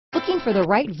Looking for the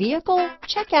right vehicle?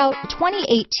 Check out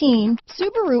 2018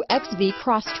 Subaru XV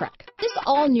Crosstrek. This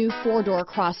all-new four-door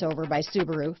crossover by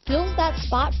Subaru fills that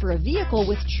spot for a vehicle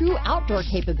with true outdoor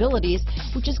capabilities,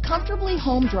 which is comfortably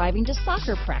home driving to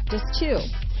soccer practice too.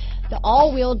 The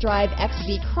all-wheel drive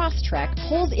XV Crosstrek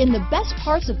pulls in the best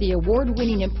parts of the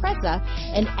award-winning Impreza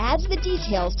and adds the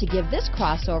details to give this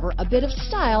crossover a bit of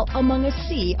style among a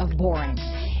sea of boring.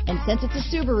 And since it's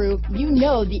a Subaru, you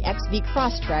know the XV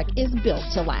Crosstrek is built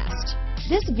to last.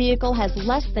 This vehicle has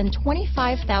less than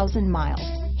 25,000 miles.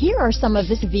 Here are some of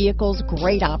this vehicle's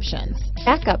great options: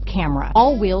 backup camera,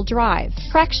 all-wheel drive,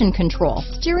 traction control,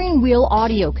 steering wheel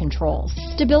audio controls,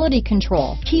 stability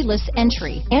control, keyless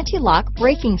entry, anti-lock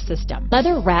braking system,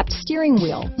 leather-wrapped steering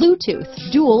wheel, Bluetooth,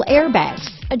 dual airbags,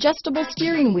 adjustable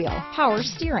steering wheel, power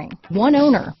steering, one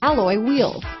owner, alloy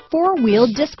wheels, four-wheel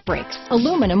disc brakes,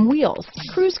 aluminum wheels,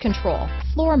 cruise control,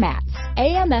 floor mats,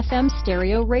 AM/FM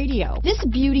stereo radio. This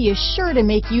beauty is sure to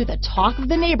make you the talk of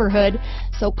the neighborhood,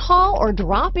 so call or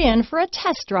drop in for a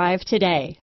test drive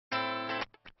today.